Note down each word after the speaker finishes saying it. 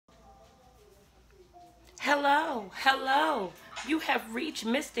Hello, hello. You have reached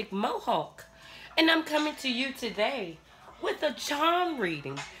Mystic Mohawk, and I'm coming to you today with a charm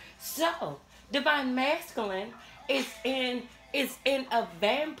reading. So, Divine Masculine is in a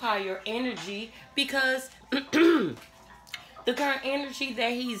vampire energy because the current energy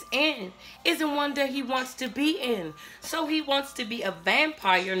that he's in isn't one that he wants to be in. So he wants to be a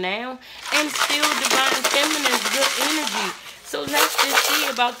vampire now and still Divine Feminine's good energy. So let's just see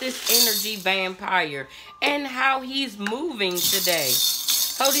about this energy vampire and how he's moving today.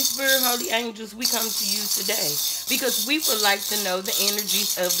 Holy Spirit, Holy Angels, we come to you today because we would like to know the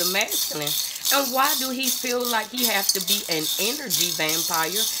energies of the masculine. And why do he feel like he has to be an energy vampire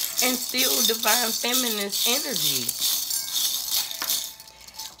and still Divine Feminine's energy?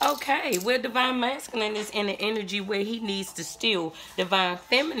 Okay, where Divine Masculine is in an energy where he needs to steal Divine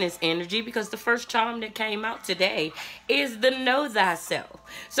Feminine's energy, because the first charm that came out today is the Know Thyself.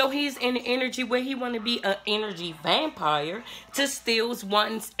 So he's in an energy where he want to be an energy vampire to steal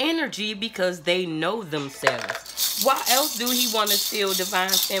one's energy because they know themselves. Why else do he want to steal Divine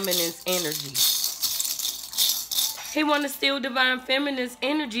Feminine's energy? He want to steal Divine Feminine's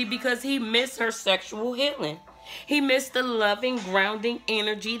energy because he missed her sexual healing. He missed the loving, grounding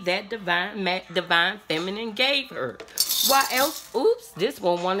energy that Divine Feminine gave her. Why else? Oops, this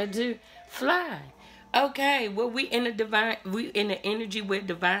one wanted to fly. Okay, well, we in the energy where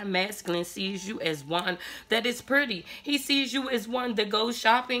Divine Masculine sees you as one that is pretty. He sees you as one that goes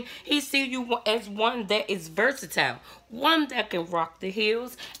shopping. He sees you as one that is versatile. One that can rock the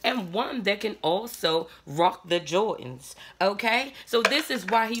heels and one that can also rock the Jordans. Okay? So this is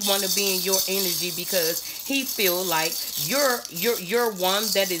why he want to be in your energy, because he feel like you're one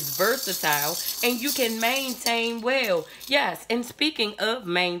that is versatile and you can maintain well. Yes, and speaking of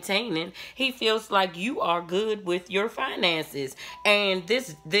maintaining, he feels like you are good with your finances. And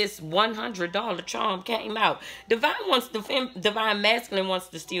this $100 charm came out. Divine Masculine wants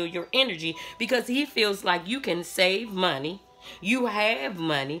to steal your energy because he feels like you can save money, you have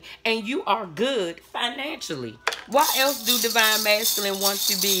money, and you are good financially. Why else do Divine Masculine want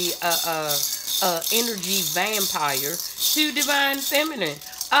to be a energy vampire to Divine Feminine?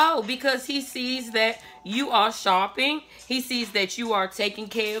 Oh, because he sees that you are shopping. He sees that you are taking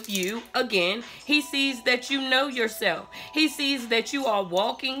care of you. Again, he sees that you know yourself. He sees that you are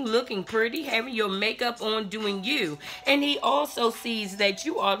walking, looking pretty, having your makeup on, doing you. And he also sees that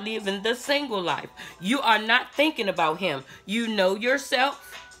you are living the single life. You are not thinking about him. You know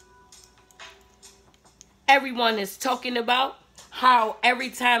yourself. Everyone is talking about how every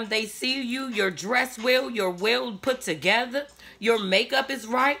time they see you, you're dressed well, you're well put together, your makeup is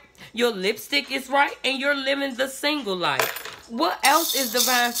right, your lipstick is right, and you're living the single life. What else is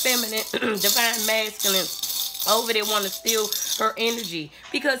Divine Feminine, Divine Masculine over there want to steal her energy?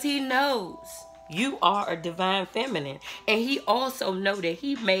 Because he knows you are a Divine Feminine. And he also know that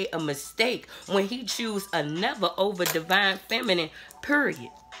he made a mistake when he chose another over Divine Feminine, period.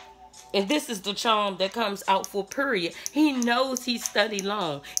 And this is the charm that comes out for period. He knows he studied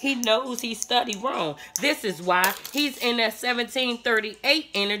long. He knows he studied wrong. This is why he's in that 1738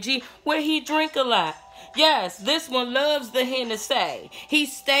 energy where he drink a lot. Yes, this one loves the Hennessy. He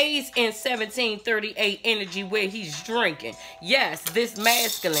stays in 1738 energy where he's drinking. Yes, this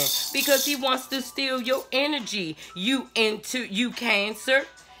masculine, because he wants to steal your energy. You Cancer.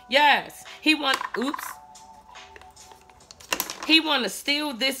 Yes, he want to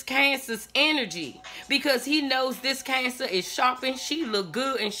steal this Cancer's energy because he knows this Cancer is shopping. She look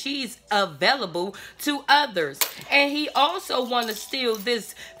good and she's available to others. And he also want to steal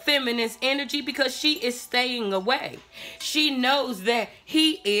this Feminine's energy because she is staying away. She knows that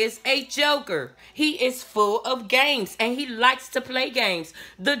he is a joker. He is full of games and he likes to play games.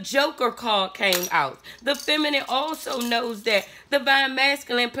 The Joker card came out. The Feminine also knows that Divine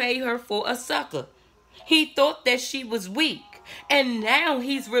Masculine paid her for a sucker. He thought that she was weak. And now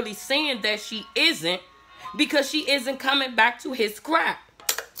he's really seeing that she isn't, because she isn't coming back to his crap.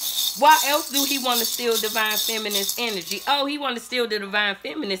 Why else do he want to steal Divine Feminine's energy? Oh, he want to steal the Divine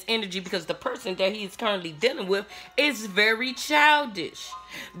Feminine's energy because the person that he's currently dealing with is very childish.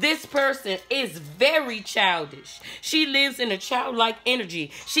 This person is very childish. She lives in a childlike energy.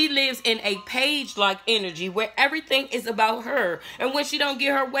 She lives in a page-like energy where everything is about her. And when she don't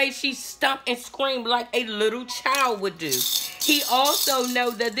get her way, she stomp and scream like a little child would do. He also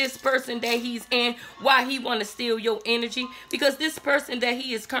knows that this person that he's in, why he want to steal your energy, because this person that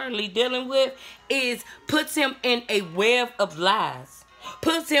he is currently dealing with puts him in a web of lies.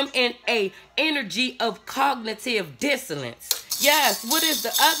 puts him in a energy of cognitive dissonance. Yes, what is the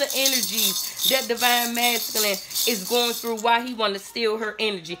other energies that divine masculine is going through? Why he want to steal her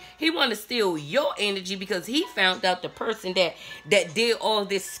energy? He want to steal your energy because he found out the person that did all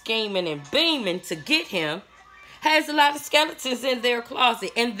this scheming and beaming to get him has a lot of skeletons in their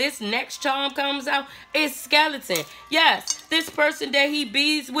closet. And this next charm comes out, is skeleton. Yes, this person that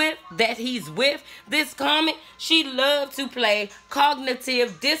he's with, this Karmic, she loved to play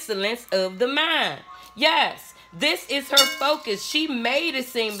cognitive dissonance of the mind. Yes, this is her focus. She made it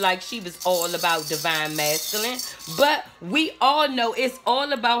seem like she was all about divine masculine, but we all know it's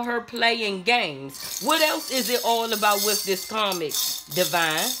all about her playing games. What else is it all about with this Karmic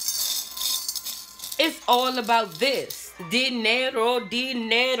divine? It's all about this. Dinero.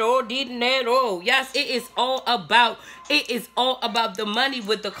 Yes, it is all about the money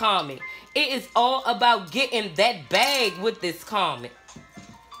with the Karmic. It is all about getting that bag with this Karmic.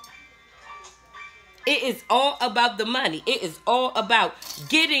 It is all about the money. It is all about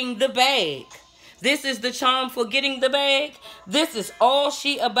getting the bag. This is the charm for getting the bag. This is all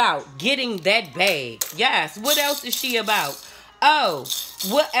she about, getting that bag. Yes, what else is she about? Oh,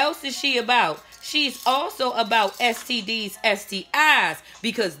 what else is she about? She's also about STDs, STIs,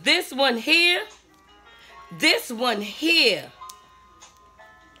 because this one here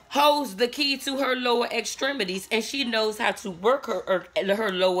holds the key to her lower extremities, and she knows how to work her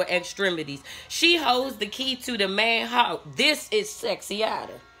lower extremities. She holds the key to the man heart. This is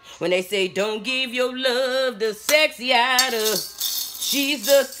Sexiata. When they say, don't give your love to Sexiata, she's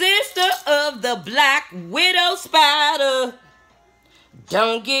the sister of the Black Widow Spider.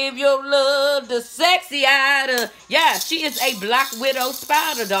 Don't give your love to Sexiata. Yeah, she is a Black Widow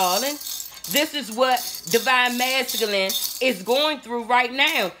Spider, darling. This is what divine masculine is going through right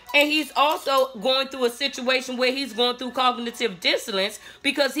now. And he's also going through a situation where he's going through cognitive dissonance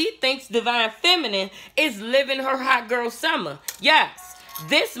because he thinks divine feminine is living her hot girl summer. Yes,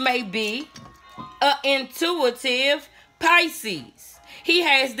 this may be an intuitive Pisces. He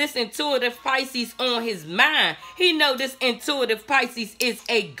has this intuitive Pisces on his mind. He know this intuitive Pisces is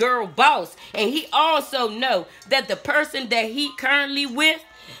a girl boss. And he also know that the person that he currently with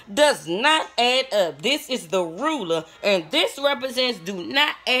does not add up. This is the ruler, and this represents do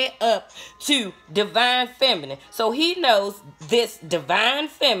not add up to divine feminine. So he knows this divine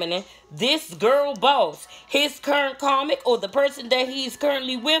feminine, this girl boss, his current Karmic or the person that he's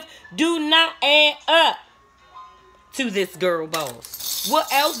currently with do not add up to this girl boss.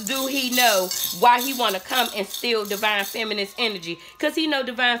 What else do he know why he want to come and steal divine feminine's energy? Because he know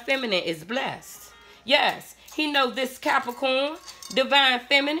divine feminine is blessed. Yes, he know this Capricorn, divine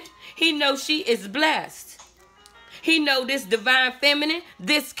feminine, he knows she is blessed. He know this divine feminine,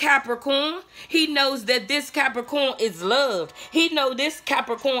 this Capricorn. He knows that this Capricorn is loved. He know this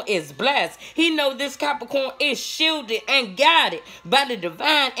Capricorn is blessed. He know this Capricorn is shielded and guided by the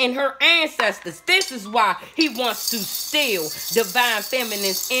divine and her ancestors. This is why he wants to steal divine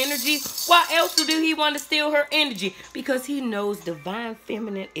feminine's energy. Why else do he want to steal her energy? Because he knows divine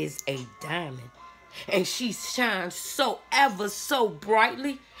feminine is a diamond. And she shines so ever so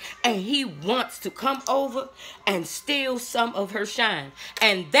brightly. And he wants to come over and steal some of her shine.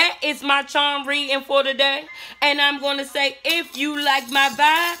 And that is my charm reading for today. And I'm going to say, if you like my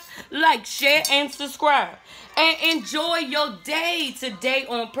vibe, like, share, and subscribe. And enjoy your day today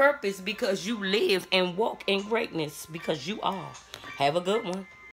on purpose because you live and walk in greatness because you are. Have a good one.